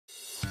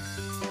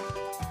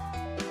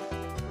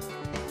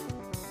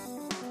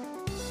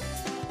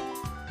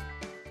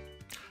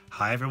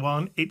Hi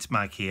everyone, it's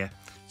Mike here.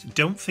 So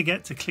don't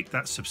forget to click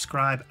that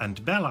subscribe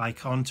and bell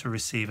icon to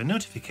receive a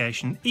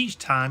notification each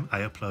time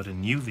I upload a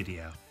new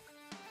video.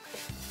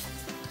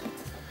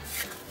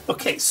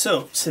 Okay,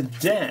 so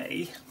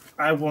today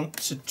I want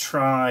to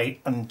try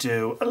and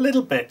do a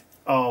little bit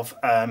of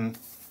a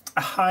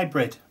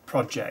hybrid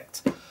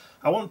project.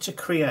 I want to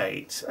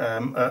create,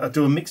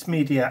 do a mixed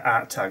media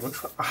art tag, which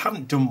I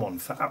haven't done one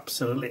for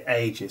absolutely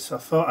ages, so I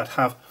thought I'd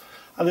have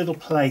a little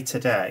play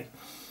today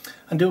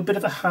and do a bit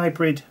of a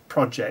hybrid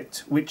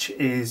project, which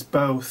is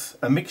both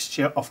a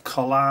mixture of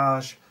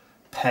collage,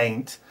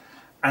 paint,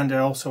 and I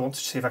also want to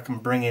see if I can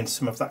bring in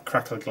some of that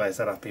crackle glaze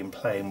that I've been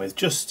playing with,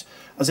 just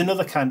as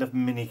another kind of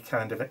mini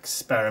kind of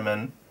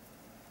experiment,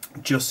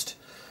 just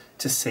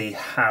to see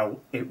how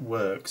it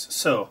works.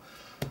 So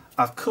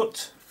I've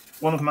cut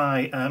one of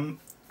my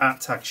art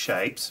tag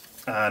shapes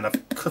and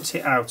I've cut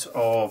it out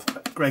of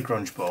grey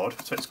grunge board,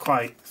 so it's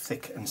quite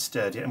thick and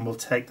sturdy and will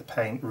take the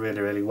paint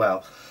really, really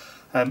well.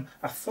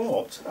 I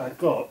thought I'd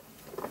got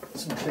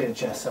some clear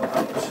gesso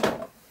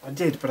out. I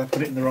did, but I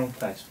put it in the wrong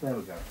place. There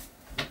we go.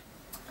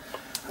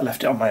 I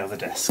left it on my other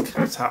desk.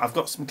 So I've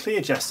got some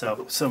clear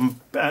gesso, some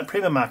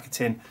Prima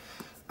Marketing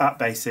Art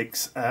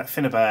Basics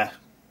Finnabair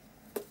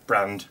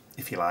brand,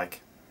 if you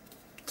like,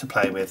 to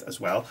play with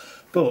as well.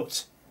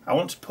 But I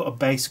want to put a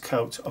base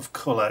coat of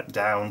colour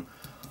down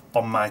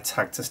on my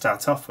tag to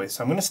start off with.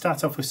 So I'm going to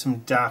start off with some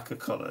darker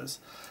colours,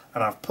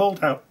 and I've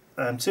pulled out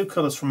two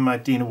colours from my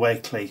Dina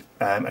Wakley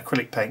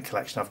acrylic paint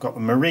collection. I've got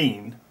the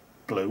marine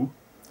blue,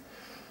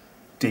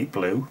 deep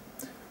blue,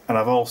 and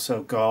I've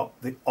also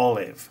got the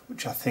olive,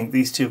 which I think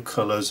these two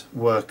colours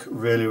work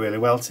really, really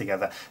well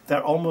together.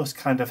 They're almost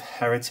kind of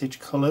heritage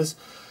colours,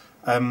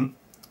 and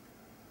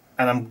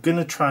I'm going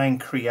to try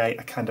and create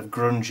a kind of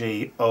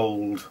grungy,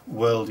 old,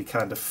 worldy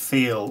kind of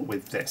feel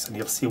with this, and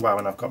you'll see why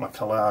when I've got my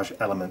collage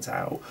element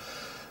out.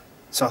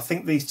 So I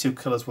think these two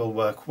colours will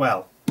work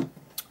well.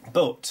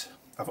 But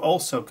I've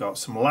also got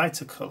some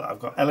lighter colour. I've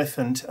got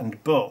elephant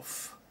and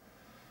buff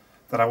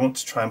that I want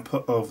to try and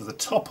put over the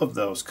top of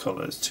those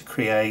colours to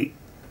create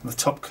the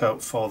top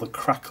coat for the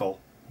crackle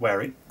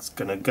where it's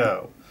going to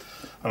go.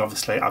 And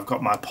obviously I've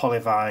got my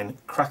Polyvine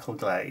crackle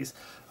glaze,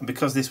 and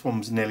because this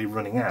one's nearly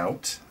running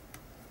out,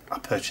 I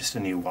purchased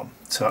a new one.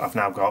 So I've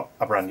now got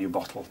a brand new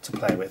bottle to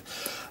play with.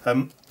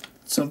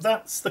 So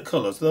that's the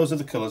colours, those are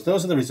the colours,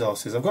 those are the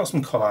resources. I've got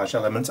some collage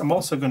elements. I'm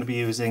also going to be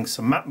using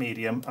some matte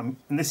medium.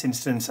 In this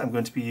instance I'm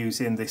going to be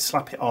using the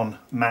Slap It On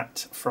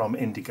matte from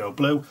Indigo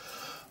Blue,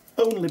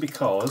 only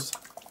because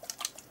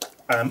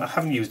I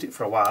haven't used it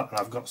for a while and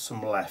I've got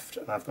some left,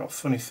 and I've got a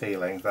funny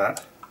feeling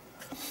that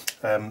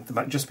there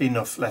might just be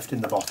enough left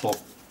in the bottle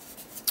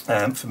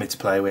for me to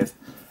play with,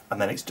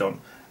 and then it's done,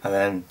 and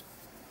then,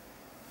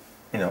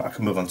 you know, I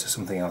can move on to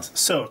something else.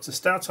 So to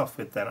start off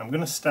with then, I'm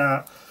going to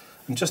start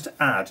and just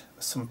add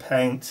some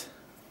paint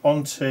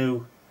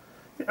onto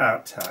the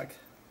art tag,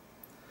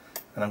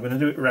 and I'm going to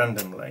do it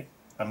randomly.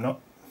 Did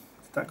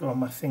that go on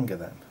my finger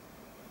then?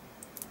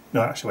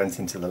 No, it actually went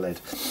into the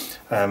lid.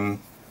 I'm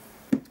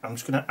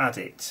just going to add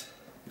it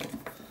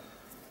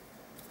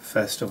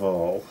first of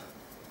all.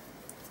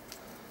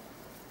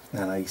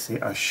 Now you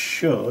see, I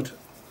should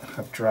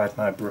have dried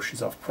my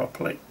brushes off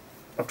properly.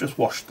 I've just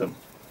washed them.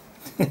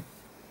 But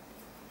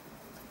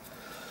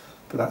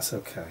that's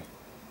okay,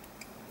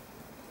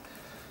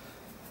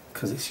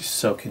 because it's just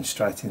soaking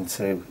straight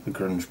into the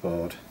grunge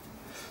board.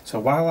 So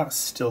while that's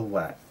still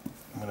wet,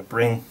 I'm going to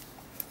bring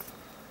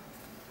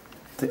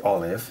the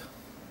olive,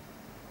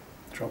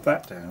 drop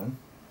that down,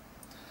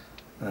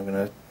 and I'm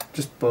going to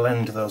just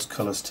blend those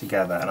colours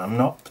together. And I'm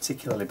not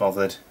particularly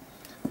bothered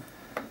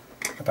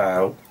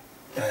about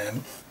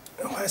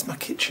where's my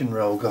kitchen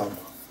roll gone?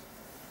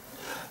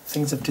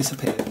 Things have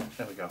disappeared.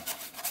 There we go.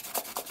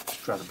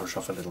 Just dry the brush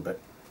off a little bit.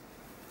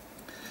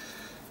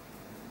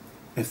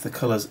 If the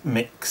colours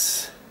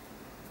mix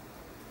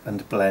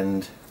and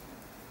blend,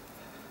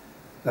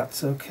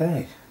 that's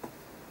okay.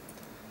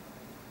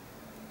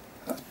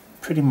 That's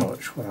pretty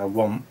much what I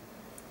want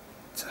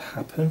to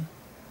happen,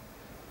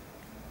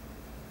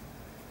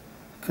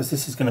 because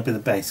this is going to be the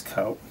base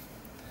coat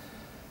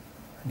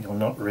and you'll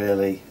not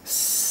really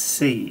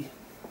see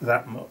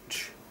that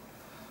much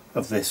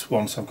of this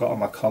once I've got all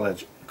my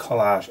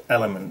collage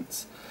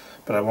elements,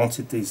 but I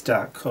wanted these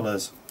dark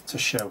colours to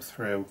show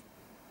through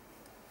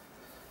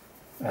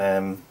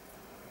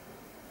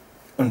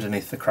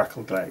underneath the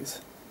crackle glaze,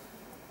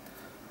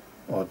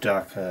 or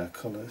darker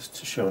colours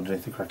to show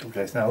underneath the crackle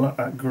glaze. Now look,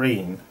 that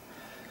green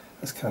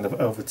has kind of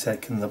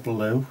overtaken the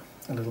blue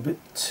a little bit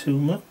too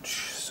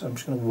much, so I'm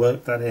just going to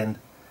work that in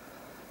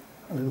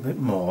a little bit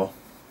more,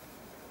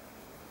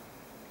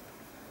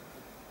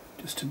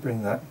 just to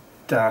bring that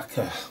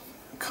darker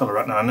colour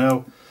out. Now I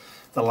know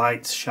the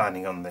light's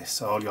shining on this,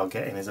 so all you're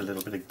getting is a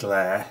little bit of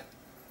glare,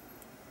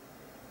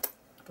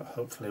 but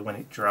hopefully when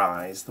it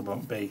dries there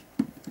won't be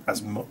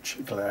as much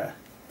glare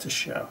to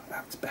show.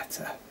 That's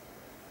better.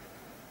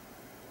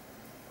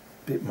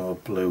 A bit more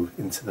blue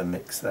into the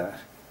mix there.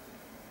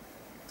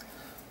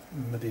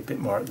 Maybe a bit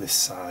more at this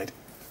side.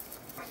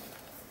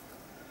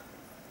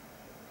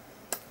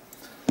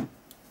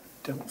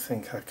 don't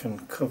think I can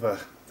cover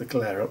the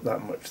glare up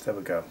that much. There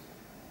we go.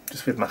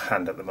 Just with my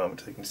hand at the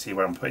moment so you can see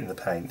where I'm putting the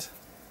paint.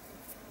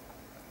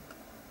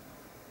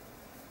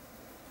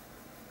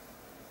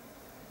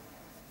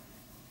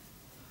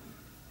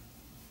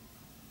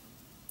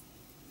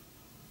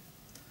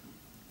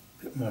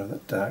 A bit more of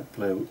that dark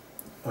blue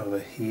over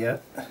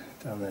here,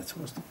 down there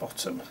towards the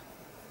bottom.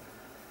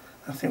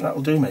 I think that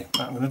will do me.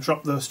 Right, I'm going to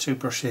drop those two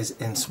brushes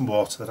in some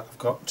water that I've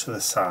got to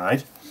the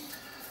side,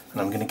 and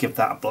I'm going to give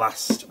that a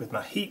blast with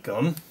my heat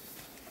gun.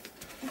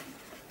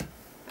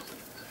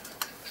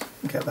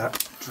 Get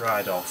that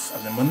dried off,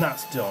 and then when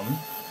that's done,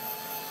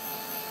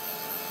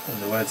 in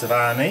the words of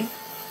Arnie,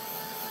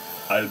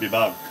 I'll be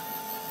back.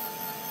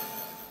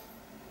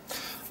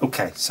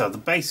 Okay, so the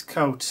base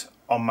coat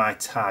on my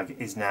tag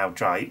is now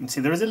dry. You can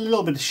see there is a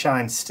little bit of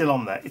shine still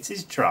on there. It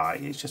is dry,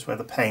 it's just where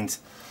the paint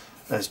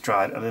has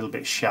dried a little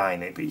bit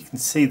shiny, but you can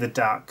see the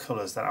dark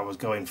colours that I was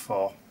going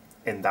for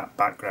in that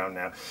background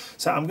now.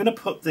 So I'm going to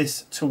put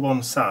this to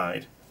one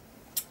side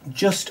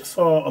just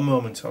for a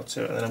moment or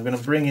two, and then I'm going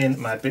to bring in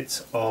my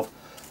bits of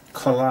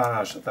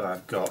collage that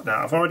I've got.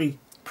 Now I've already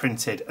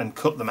printed and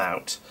cut them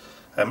out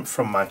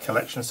from my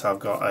collection, so I've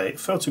got a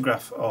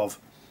photograph of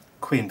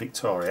Queen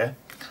Victoria,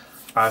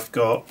 I've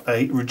got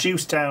a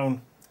reduced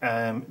down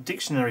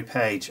dictionary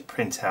page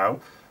printout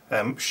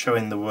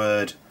showing the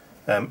word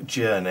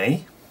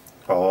journey,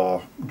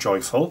 or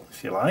joyful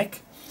if you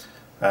like.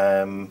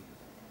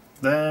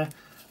 There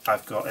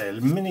I've got a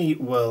mini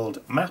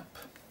world map,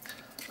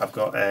 I've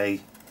got a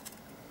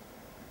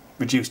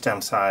reduced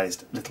down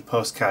sized little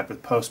postcard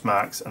with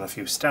postmarks and a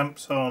few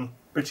stamps on,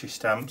 British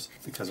stamps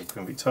because of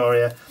Queen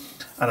Victoria,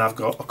 and I've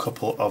got a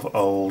couple of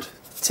old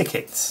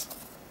tickets.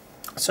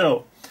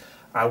 So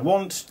I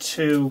want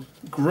to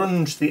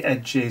grunge the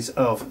edges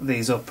of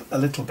these up a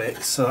little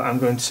bit, so I'm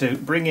going to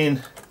bring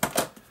in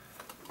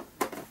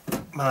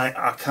my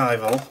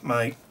archival,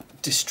 my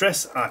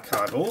distress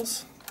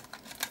archivals,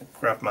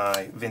 grab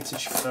my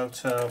vintage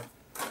photo,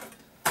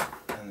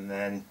 and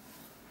then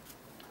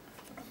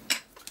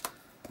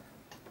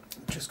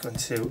I'm just going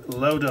to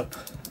load up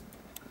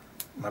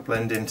my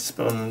blending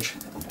sponge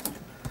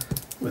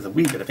with a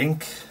wee bit of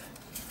ink,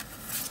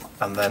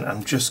 and then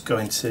I'm just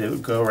going to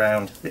go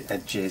around the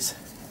edges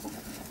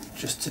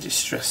just to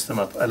distress them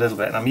up a little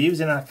bit. And I'm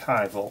using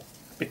archival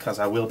because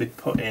I will be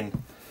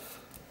putting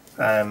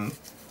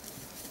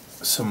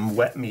some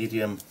wet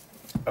medium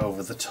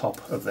over the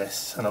top of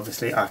this, and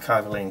obviously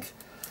archival ink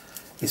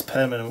is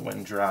permanent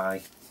when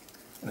dry,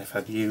 and if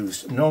I'd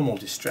used normal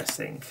distress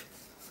ink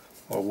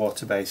or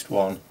water-based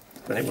one,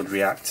 then it would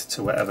react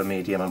to whatever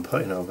medium I'm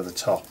putting over the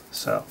top.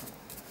 So,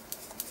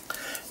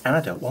 and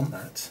I don't want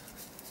that,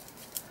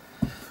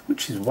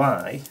 which is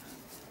why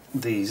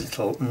these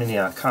little mini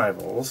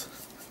archivals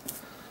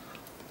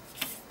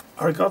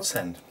are a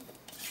godsend.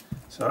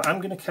 So I'm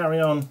going to carry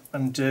on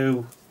and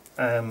do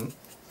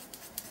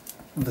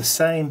the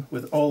same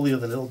with all the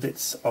other little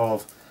bits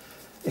of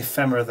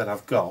ephemera that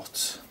I've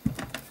got.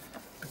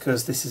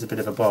 Because this is a bit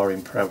of a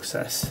boring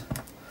process,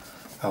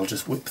 I'll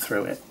just whip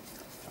through it.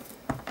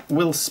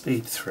 We'll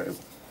speed through.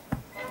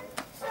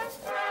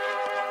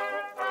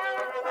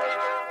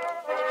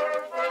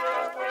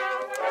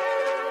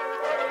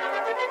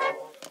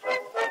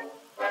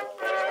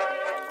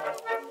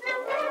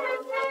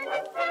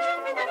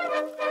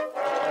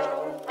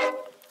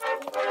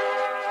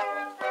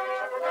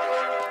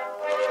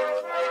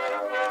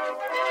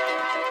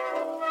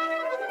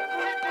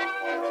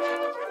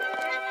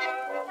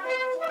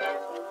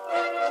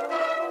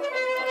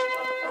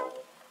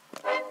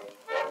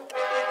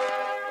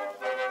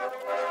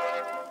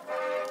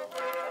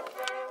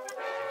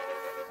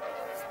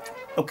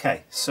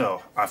 Okay,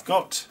 so I've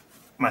got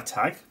my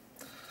tag,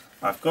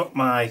 I've got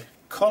my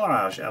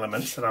collage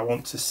elements that I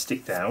want to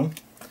stick down,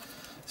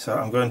 so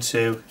I'm going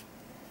to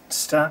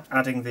start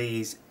adding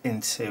these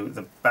into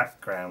the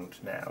background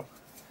now.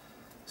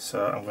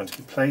 So I'm going to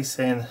be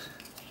placing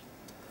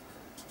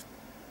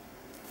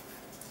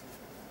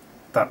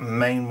that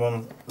main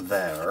one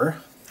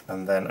there,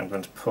 and then I'm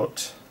going to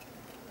put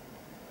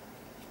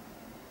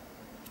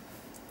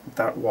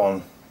that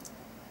one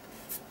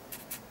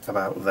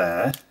about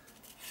there.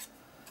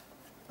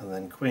 And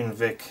then Queen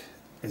Vic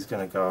is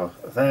going to go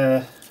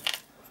there.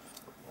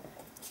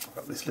 I've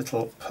got this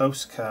little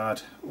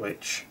postcard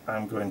which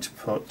I'm going to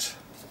put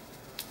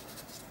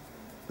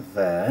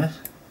there.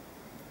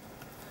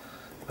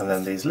 And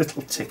then these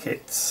little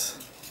tickets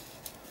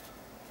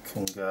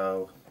can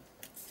go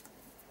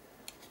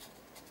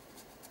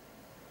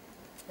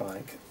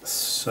like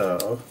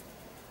so.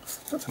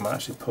 But I might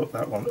actually put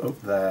that one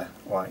up there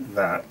like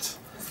that.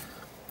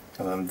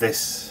 And then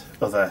this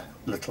other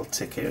little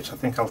ticket, which I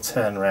think I'll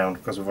turn around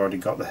because we've already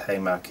got the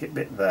Haymarket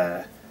bit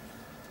there.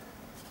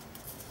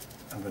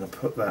 I'm going to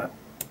put that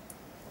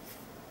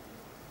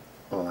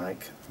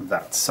like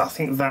that. So I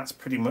think that's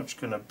pretty much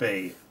going to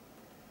be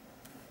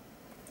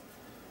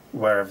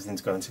where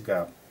everything's going to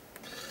go.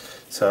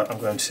 So I'm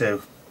going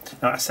to,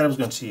 now I said I was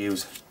going to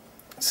use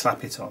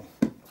Slap It On,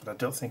 but I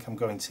don't think I'm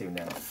going to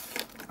now.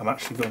 I'm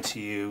actually going to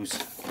use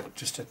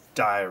just a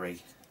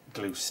diary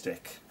glue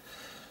stick,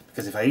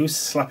 because if I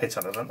slap it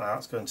on, I don't know how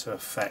it's going to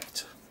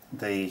affect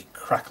the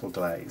crackle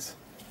glaze.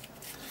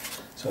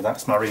 So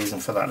that's my reason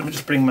for that. Let me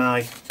just bring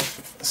my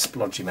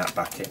splodgy mat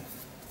back in.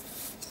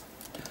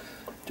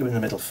 Do in the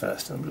middle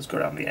first and just go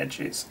around the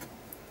edges.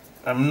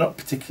 I'm not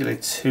particularly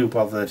too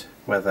bothered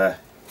whether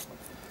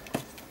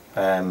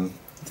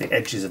the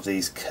edges of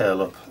these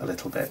curl up a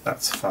little bit,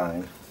 that's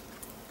fine.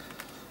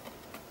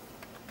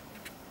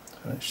 So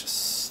let's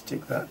just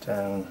stick that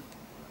down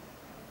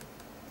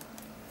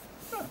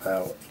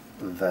about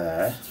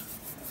there.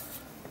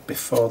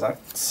 Before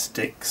that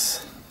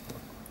sticks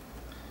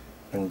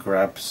and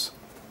grabs,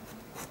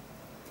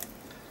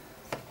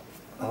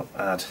 I'll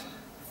add,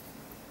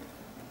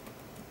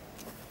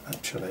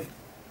 actually,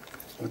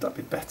 would that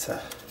be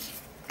better?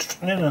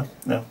 No.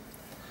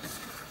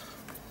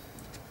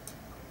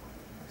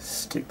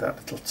 Stick that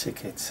little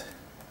ticket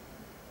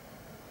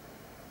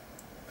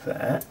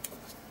there.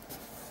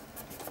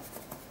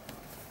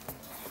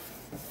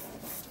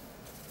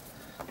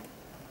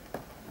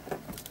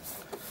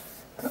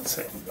 That's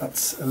it,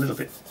 that's a little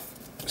bit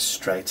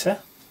straighter.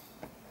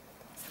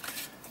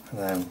 And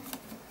then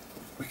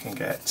we can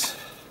get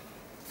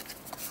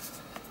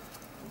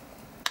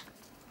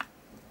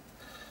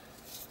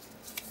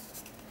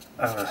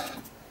our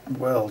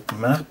world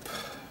map.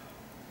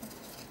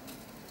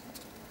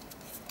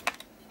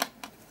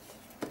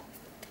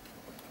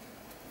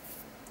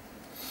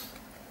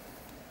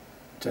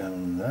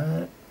 Down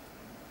there.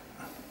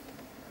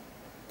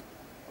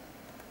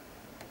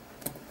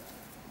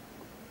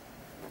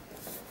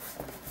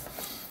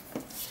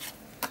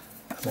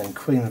 And then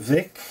Queen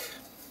Vic.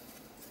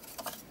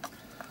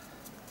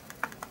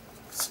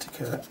 Stick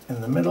her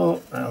in the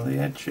middle, around the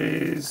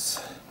edges.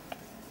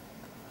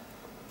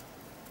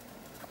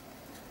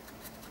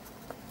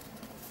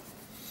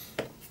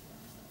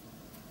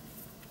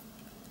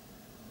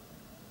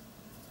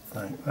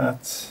 Like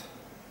that.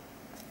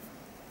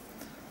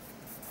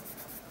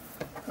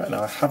 Right,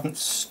 now I haven't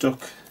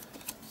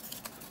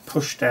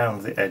pushed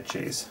down the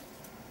edges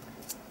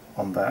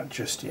on that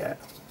just yet.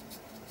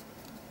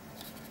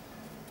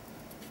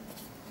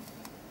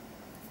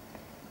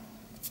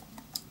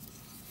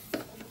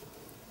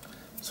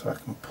 So I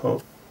can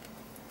put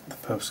the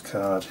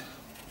postcard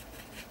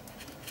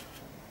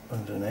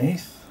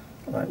underneath,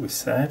 like we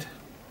said,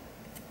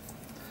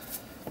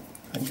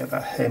 and get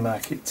that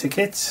Haymarket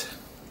ticket.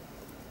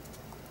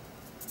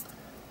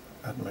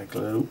 Add my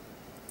glue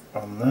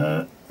on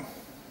there.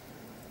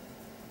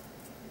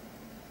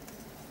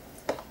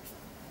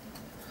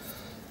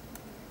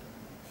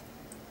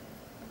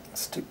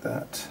 Stick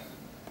that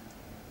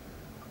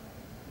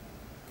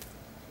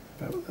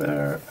about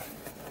there,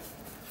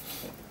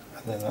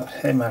 and then that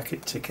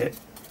Haymarket ticket,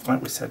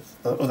 like we said,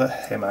 the other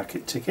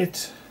Haymarket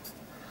ticket,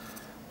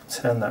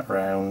 turn that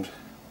round,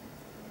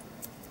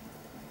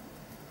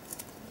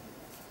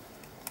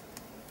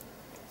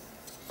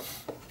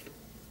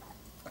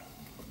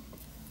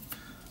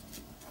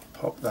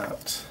 pop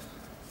that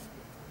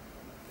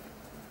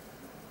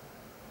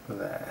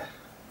there.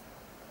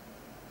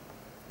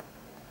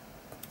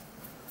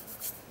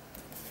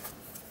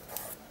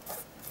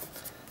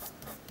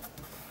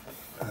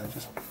 And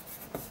just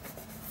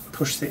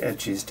push the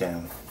edges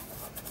down.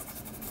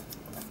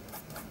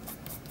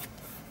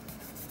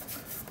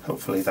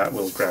 Hopefully that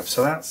will grab.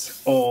 So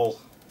that's all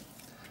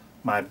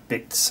my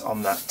bits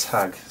on that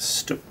tag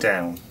stuck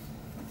down.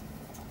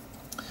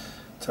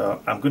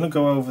 So I'm going to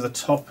go over the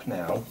top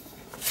now.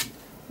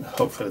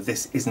 Hopefully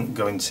this isn't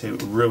going to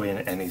ruin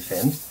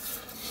anything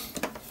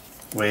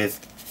with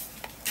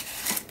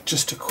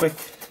just a quick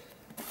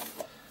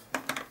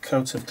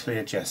coat of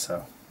clear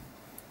gesso.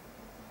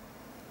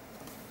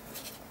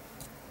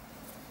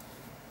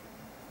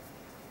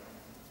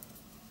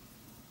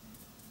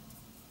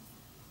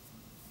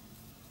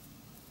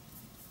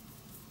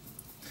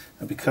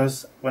 And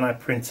because when I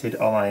printed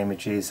all my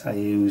images I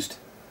used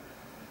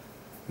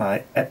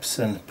my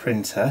Epson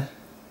printer,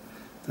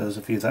 those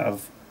of you that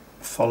have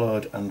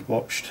followed and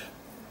watched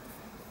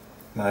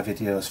my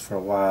videos for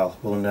a while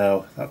will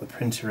know that the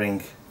printer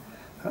ink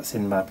that's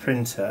in my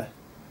printer,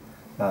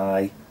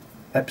 my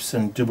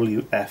Epson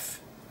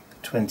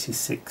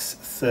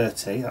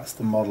WF2630, that's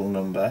the model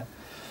number,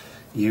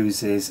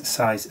 uses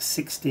size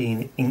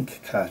 16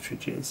 ink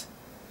cartridges,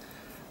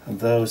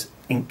 and those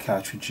ink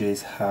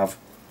cartridges have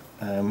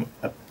a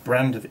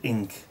brand of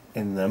ink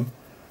in them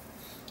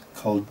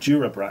called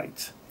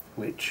Durabright,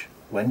 which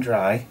when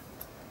dry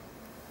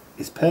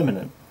is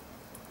permanent,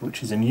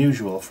 which is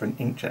unusual for an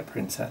inkjet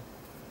printer.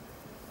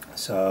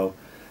 So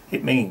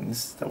it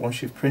means that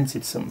once you've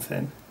printed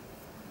something,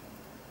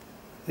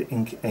 the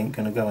ink ain't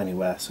going to go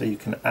anywhere. So you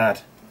can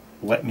add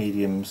wet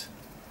mediums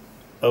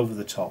over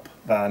the top,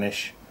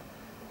 varnish,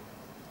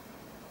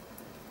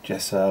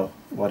 gesso,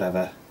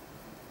 whatever,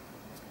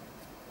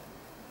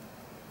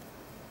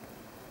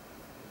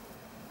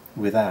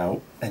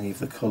 without any of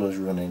the colours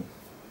running.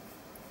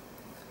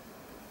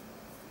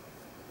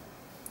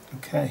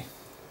 Okay,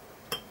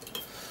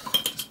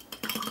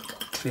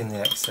 clean the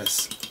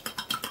excess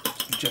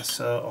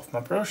gesso off my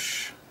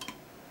brush.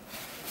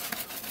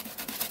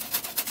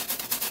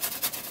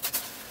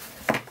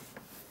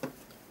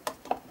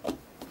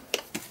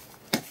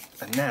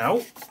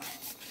 now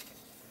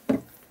I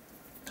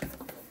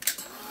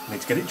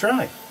need to get it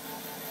dry.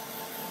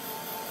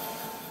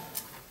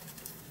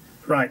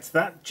 Right,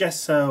 that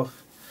gesso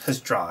has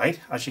dried.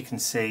 As you can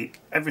see,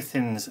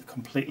 everything's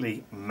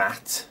completely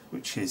matte,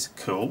 which is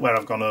cool, where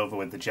I've gone over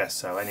with the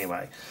gesso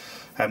anyway.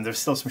 There's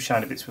still some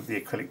shiny bits with the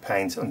acrylic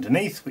paint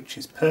underneath, which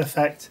is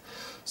perfect.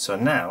 So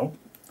now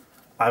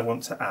I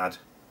want to add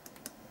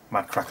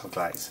my crackle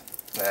glaze.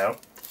 Now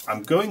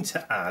I'm going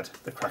to add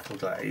the crackle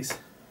glaze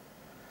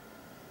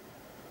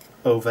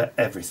over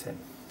everything.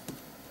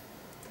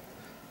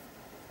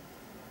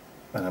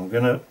 And I'm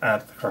going to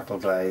add the crackle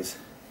glaze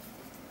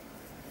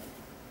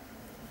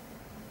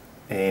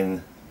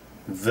in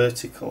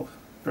vertical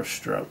brush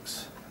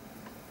strokes.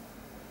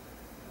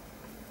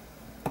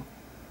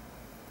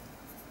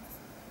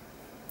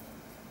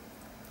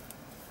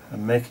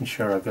 I'm making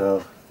sure I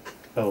go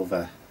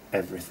over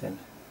everything.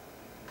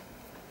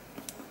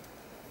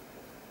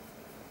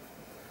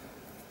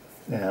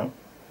 Now,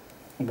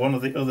 one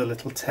of the other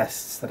little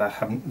tests that I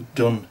haven't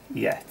done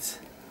yet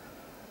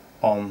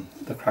on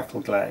the crackle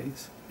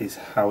glaze is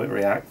how it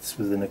reacts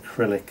with an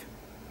acrylic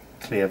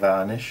clear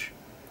varnish.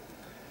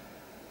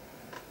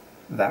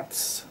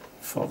 That's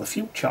for the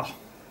future.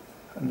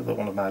 Another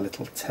one of my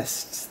little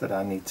tests that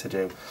I need to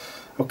do.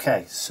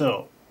 Okay,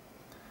 so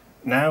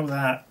now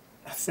that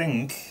I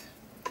think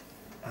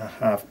I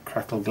have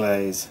crackle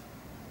glaze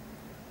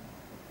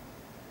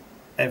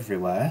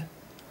everywhere,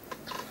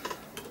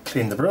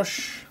 clean the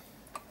brush.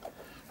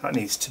 That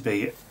needs to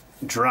be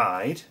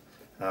dried.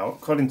 Now,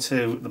 according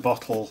to the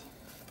bottle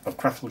of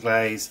crackle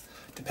glaze,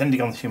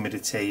 depending on the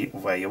humidity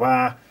where you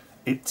are,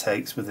 it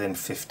takes within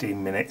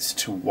 15 minutes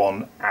to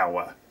 1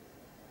 hour,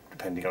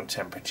 depending on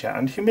temperature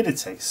and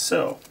humidity.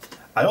 So,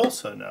 I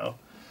also know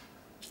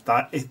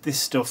that this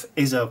stuff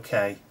is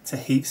okay to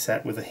heat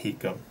set with a heat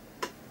gun.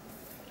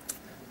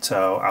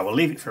 So I will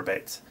leave it for a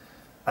bit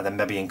and then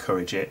maybe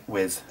encourage it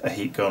with a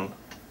heat gun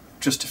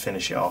just to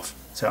finish it off.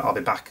 So I'll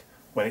be back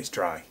when it's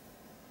dry.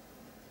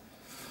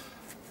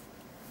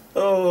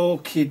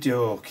 Okie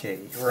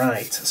dokie,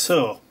 right,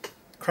 so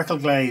crackle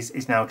glaze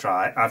is now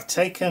dry. I've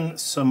taken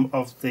some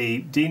of the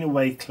Dina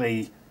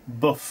Wakley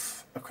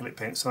buff acrylic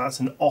paint, so that's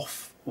an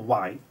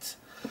off-white.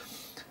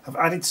 I've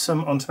added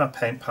some onto my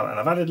paint palette and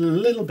I've added a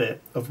little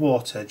bit of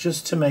water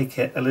just to make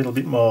it a little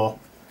bit more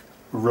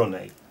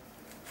runny,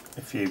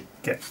 if you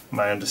get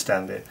my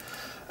understanding.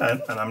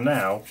 And I'm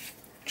now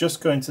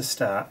just going to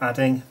start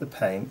adding the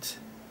paint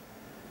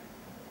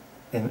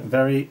in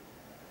very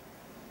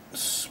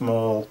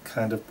small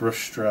kind of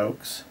brush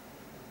strokes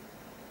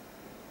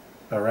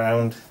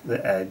around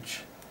the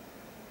edge.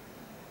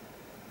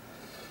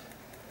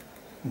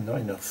 Not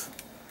enough.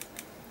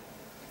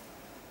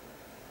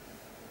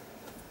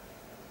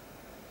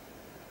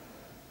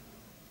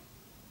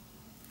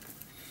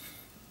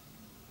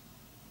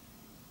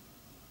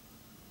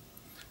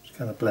 Just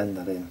kind of blend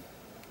that in.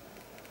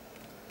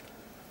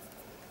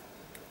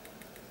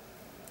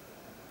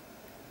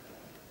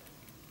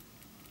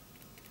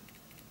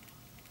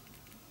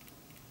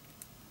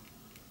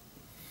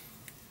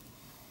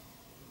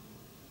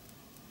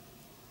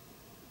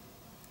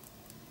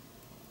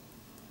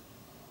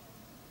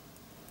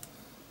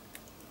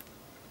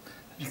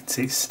 You can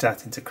see it's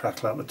starting to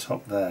crackle out the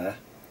top there.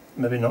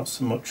 Maybe not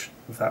so much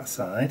that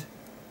side.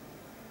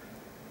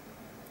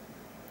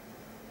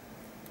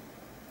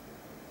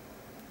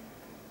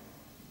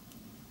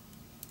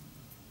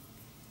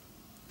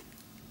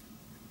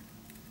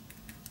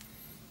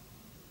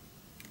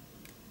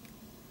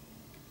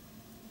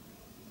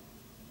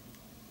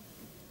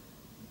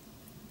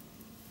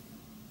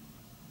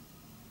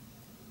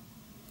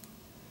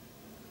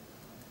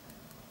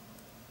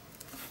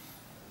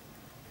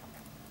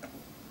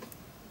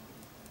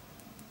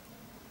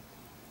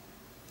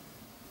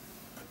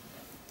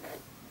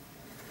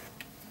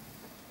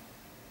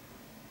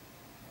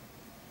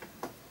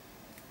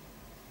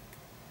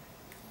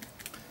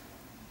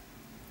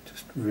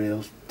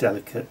 Real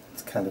delicate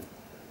kind of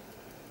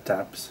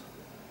dabs.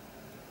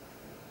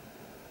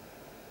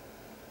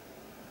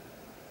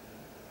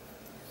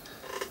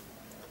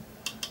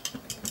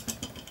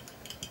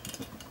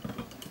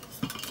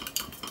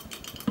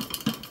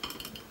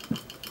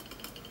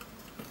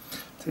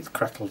 It's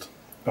crackled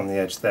on the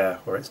edge there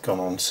where it's gone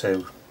on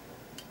to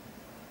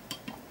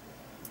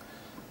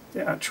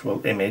the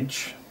actual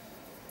image.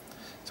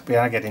 So we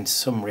are getting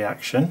some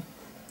reaction,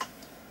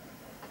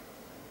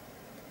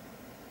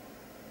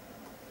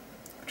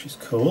 which is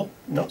cool.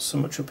 Not so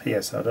much up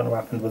here, so I don't know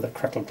what happened with the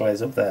crackle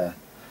glaze up there.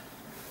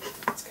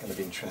 It's kind of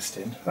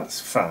interesting. That's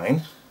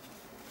fine.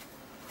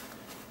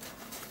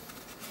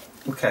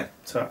 Okay,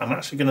 so I'm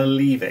actually going to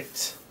leave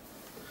it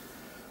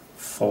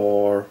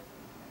for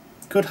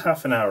a good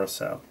half an hour or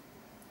so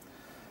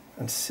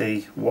and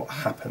see what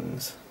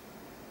happens.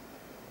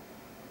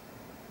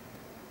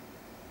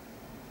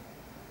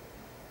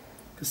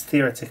 Because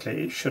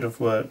theoretically it should have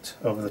worked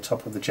over the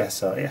top of the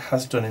gesso. It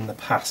has done in the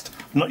past.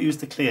 I've not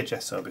used the clear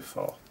gesso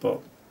before,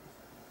 but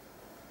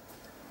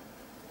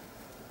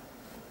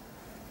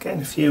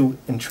getting a few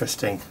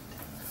interesting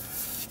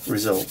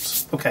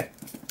results. Okay,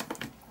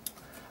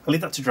 I'll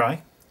leave that to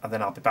dry and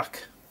then I'll be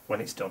back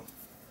when it's done.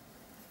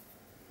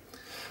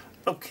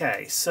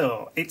 Okay,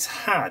 so it's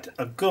had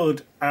a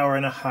good hour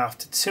and a half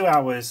to 2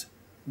 hours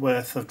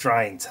worth of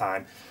drying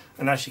time,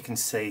 and as you can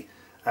see,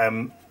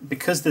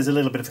 because there's a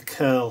little bit of a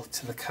curl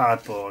to the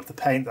cardboard, the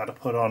paint that I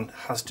put on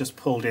has just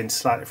pulled in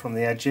slightly from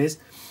the edges.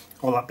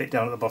 All that bit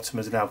down at the bottom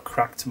is now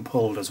cracked and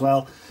pulled as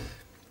well.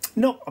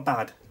 Not a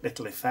bad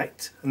little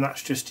effect, and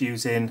that's just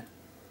using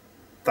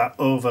that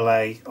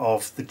overlay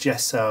of the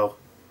gesso,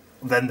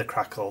 then the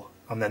crackle,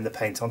 and then the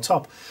paint on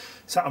top.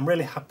 So I'm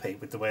really happy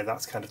with the way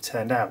that's kind of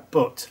turned out,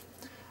 but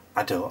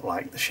I don't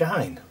like the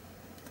shine.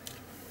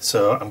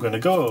 So I'm going to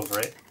go over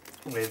it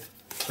with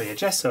clear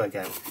gesso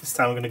again. This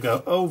time I'm going to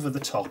go over the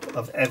top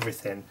of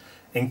everything,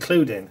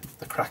 including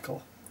the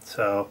crackle.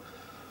 So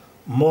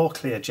more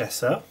clear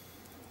gesso.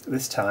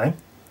 This time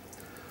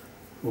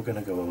we're going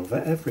to go over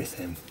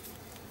everything.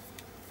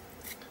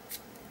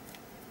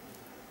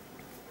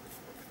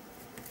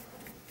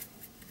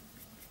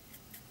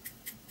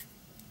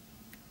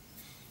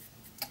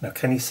 Now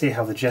can you see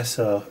how the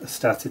gesso has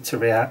started to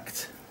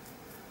react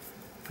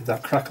with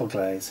that crackle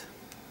glaze,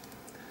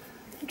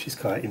 which is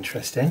quite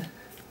interesting.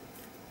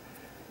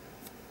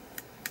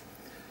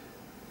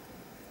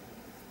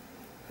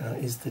 Now,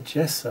 is the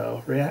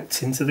gesso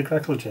reacting to the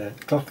crackle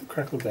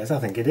glaze? I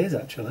think it is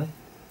actually.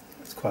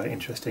 It's quite an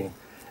interesting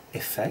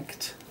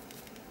effect.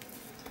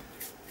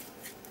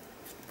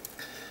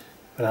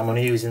 But I'm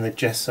only using the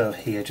gesso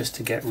here just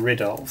to get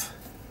rid of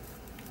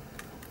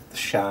the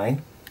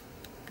shine.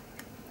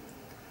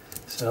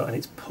 So, and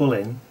it's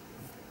pulling.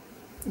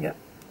 Yeah,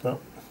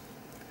 well,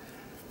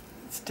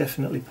 it's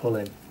definitely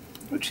pulling,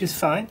 which is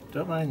fine,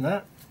 don't mind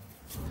that.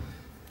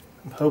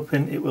 I'm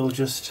hoping it will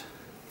just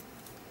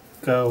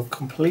go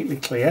completely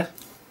clear.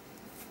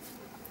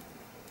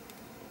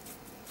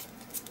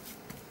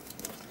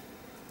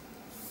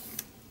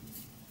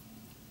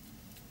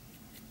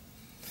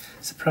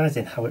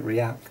 Surprising how it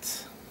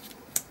reacts.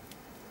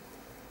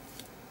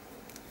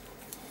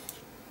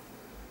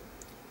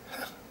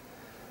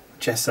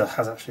 Gesso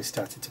has actually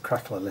started to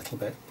crackle a little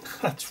bit.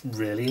 That's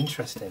really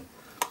interesting.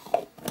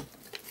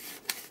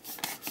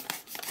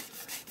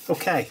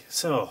 Okay,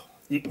 so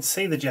you can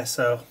see the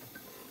gesso.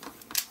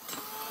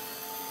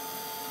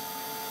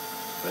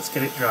 Let's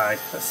get it dried.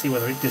 Let's see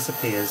whether it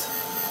disappears.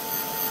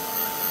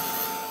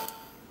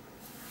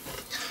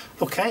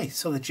 Okay,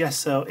 so the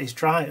gesso is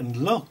dry, and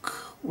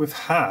look, we've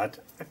had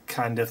a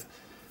kind of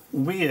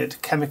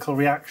weird chemical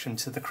reaction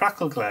to the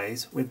crackle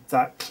glaze with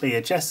that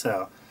clear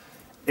gesso.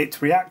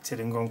 It's reacted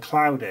and gone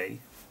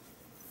cloudy,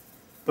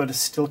 but it's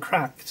still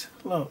cracked,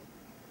 look.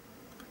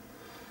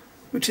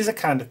 Which is a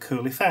kind of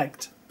cool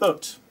effect,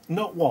 but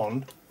not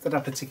one that I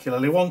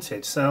particularly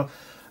wanted. So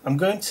I'm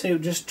going to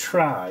just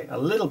try a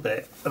little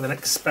bit of an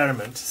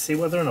experiment to see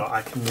whether or not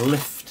I can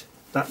lift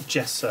that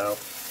gesso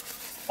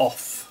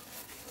off.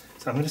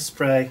 So I'm going to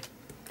spray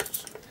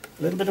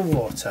a little bit of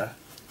water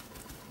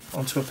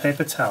onto a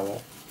paper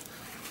towel,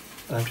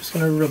 and I'm just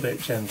going to rub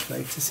it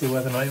gently to see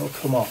whether or not it'll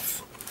come off.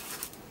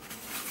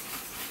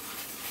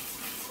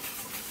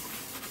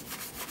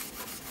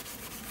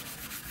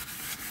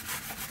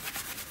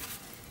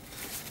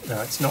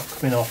 No, it's not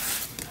coming off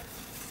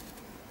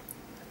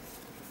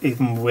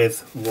even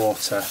with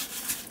water.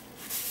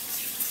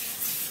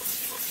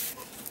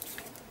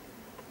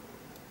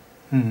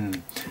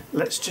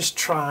 Let's just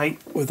try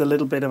with a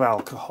little bit of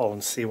alcohol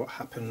and see what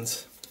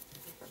happens.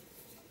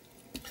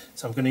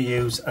 So I'm going to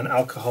use an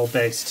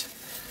alcohol-based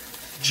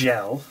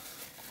gel.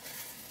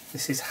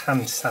 This is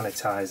hand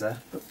sanitizer,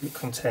 but it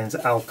contains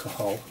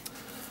alcohol.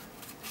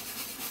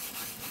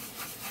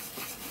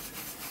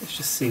 Let's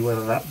just see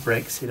whether that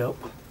breaks it up.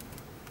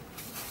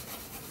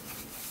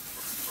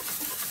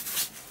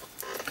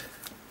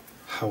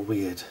 How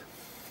weird.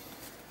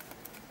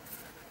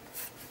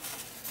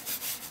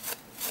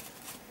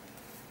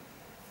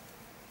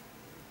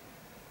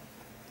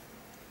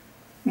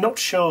 Not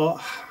sure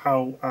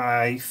how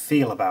I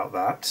feel about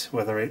that,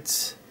 whether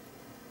it's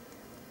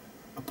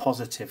a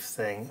positive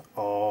thing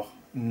or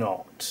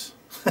not.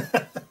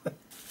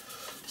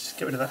 Just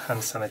get rid of that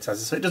hand sanitizer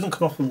so it doesn't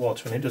come off with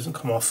water and it doesn't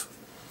come off.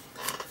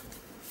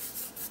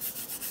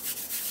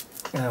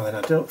 Now then,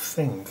 I don't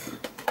think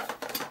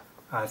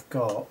I've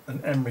got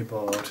an emery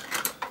board.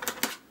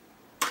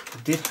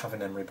 I did have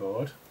an emery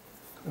board.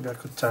 Maybe I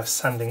could try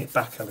sanding it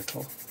back a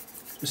little,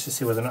 just to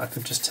see whether or not I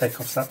could just take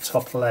off that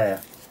top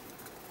layer.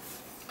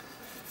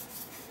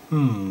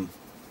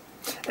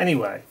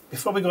 Anyway,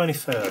 before we go any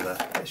further,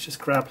 let's just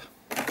grab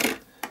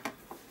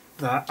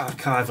that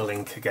archival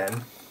ink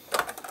again.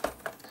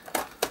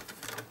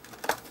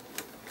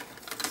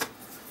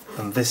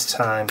 And this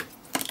time,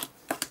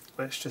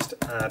 let's just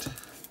add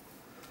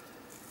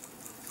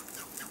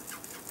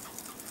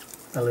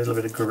a little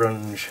bit of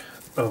grunge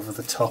over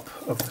the top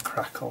of the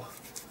crackle.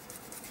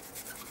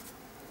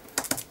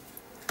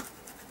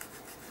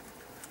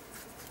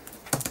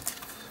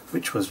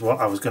 Which was what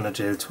I was going to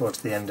do towards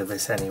the end of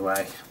this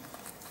anyway.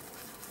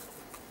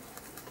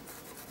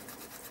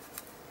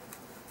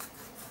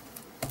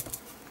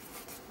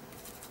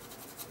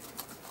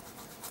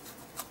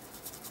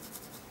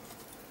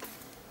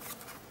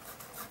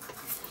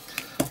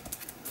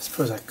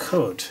 suppose I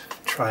could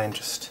try and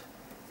just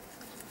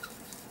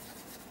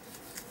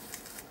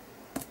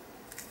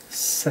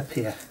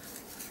sepia.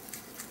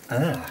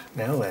 Ah,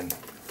 now then.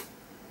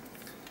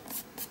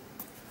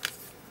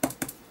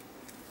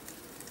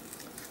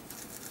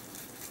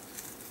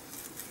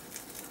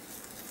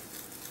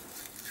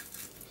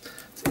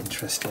 It's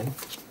interesting.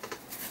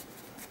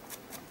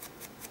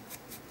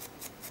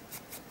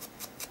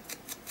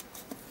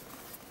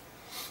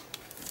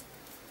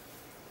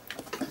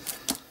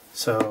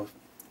 So,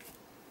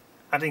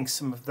 adding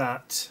some of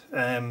that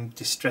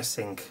distress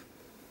ink,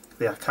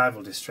 the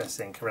archival distress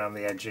ink around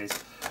the edges,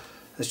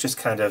 has just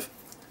kind of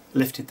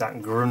lifted that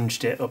and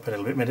grunged it up a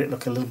little bit, made it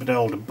look a little bit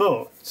older,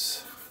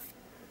 but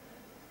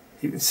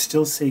you can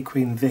still see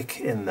Queen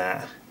Vic in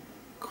there,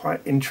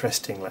 quite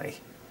interestingly.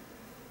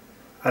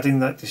 Adding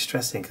that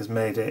distress ink has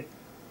made it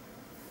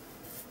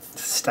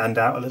stand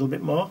out a little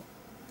bit more.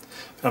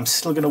 But I'm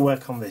still going to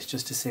work on this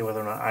just to see whether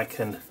or not I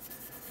can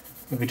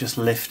maybe just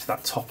lift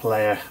that top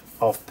layer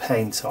of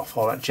paint off,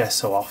 or that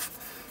gesso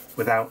off,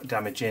 without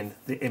damaging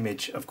the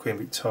image of Queen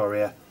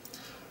Victoria.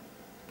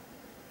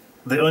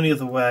 The only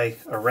other way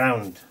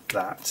around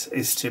that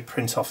is to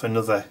print off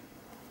another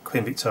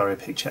Queen Victoria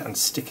picture and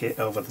stick it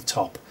over the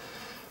top.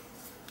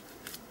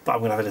 But I'm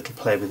going to have a little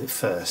play with it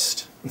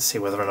first and see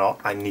whether or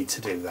not I need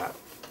to do that.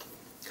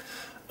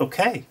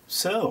 Okay,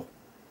 so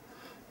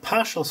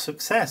partial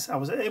success. I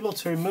was able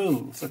to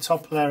remove the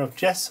top layer of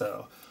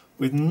gesso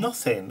with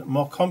nothing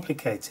more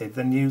complicated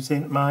than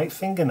using my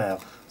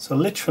fingernail. So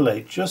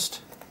literally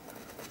just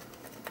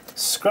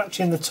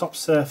scratching the top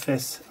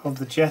surface of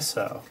the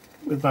gesso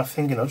with my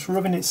fingernail, just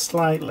rubbing it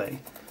slightly,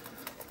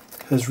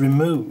 has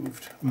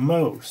removed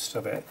most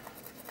of it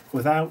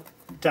without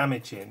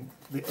damaging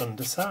the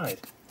underside,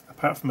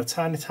 apart from a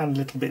tiny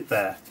little bit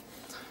there.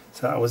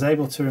 So I was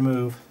able to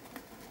remove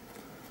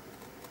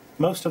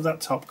most of that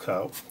top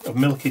coat of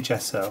milky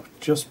gesso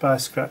just by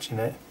scratching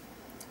it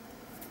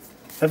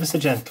ever so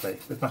gently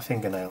with my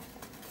fingernail.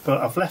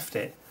 But I've left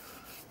it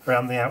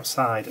around the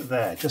outside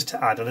there just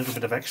to add a little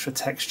bit of extra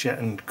texture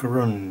and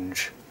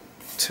grunge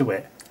to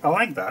it. I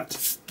like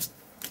that.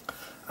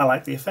 I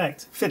like the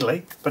effect.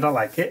 Fiddly, but I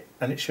like it,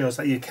 and it shows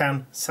that you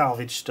can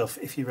salvage stuff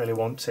if you really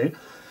want to.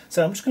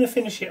 So I'm just going to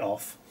finish it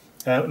off,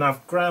 and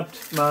I've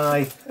grabbed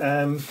my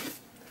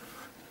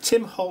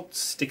Tim Holtz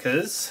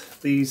stickers.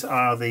 These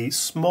are the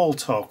small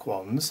talk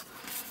ones,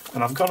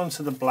 and I've gone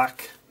onto the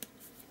black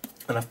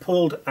and I've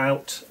pulled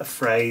out a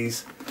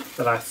phrase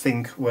that I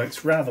think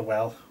works rather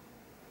well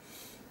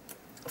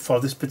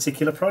for this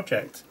particular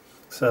project.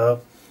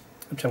 So,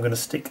 which I'm going to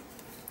stick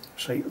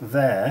actually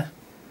there.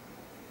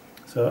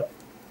 So,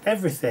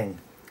 everything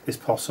is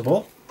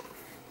possible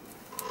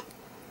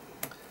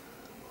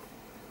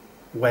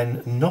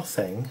when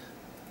nothing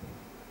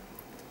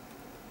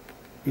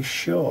is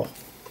sure.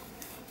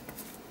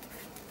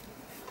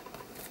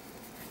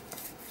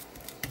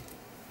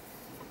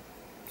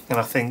 And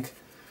I think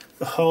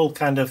the whole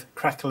kind of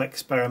crackle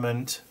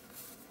experiment,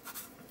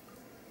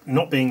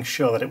 not being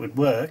sure that it would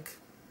work,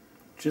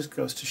 just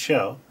goes to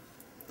show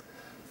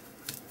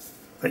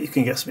that you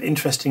can get some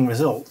interesting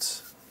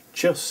results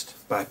just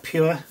by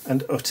pure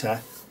and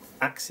utter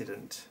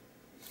accident.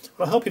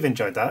 Well, I hope you've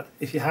enjoyed that.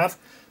 If you have,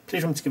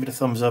 please remember to give it a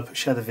thumbs up,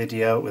 share the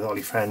video with all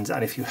your friends,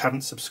 and if you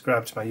haven't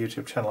subscribed to my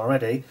YouTube channel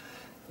already,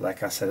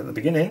 like I said at the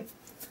beginning,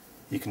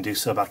 you can do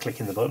so by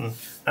clicking the button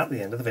at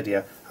the end of the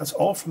video. That's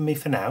all from me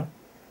for now.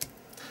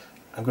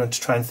 I'm going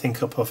to try and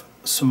think up of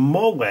some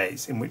more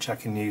ways in which I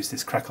can use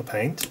this crackle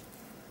paint,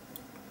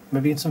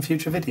 maybe in some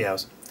future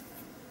videos.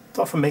 That's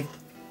all from me.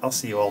 I'll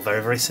see you all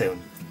very, very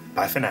soon.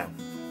 Bye for now.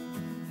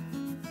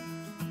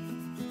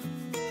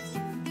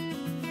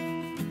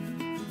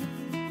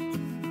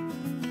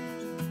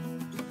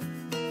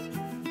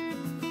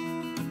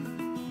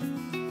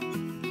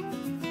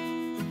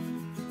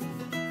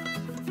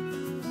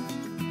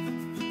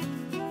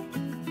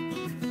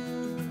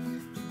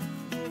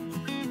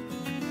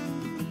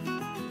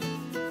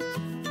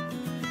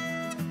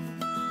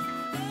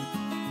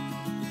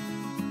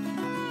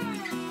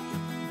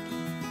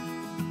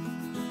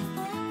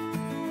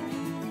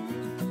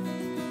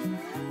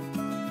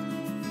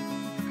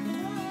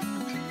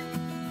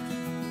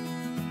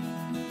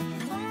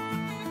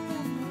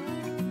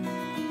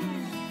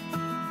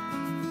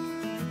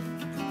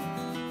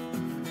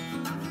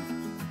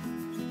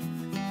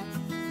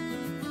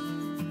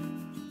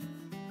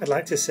 I'd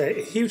like to say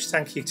a huge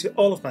thank you to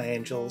all of my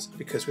angels,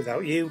 because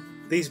without you,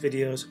 these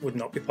videos would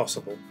not be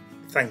possible.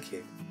 Thank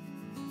you.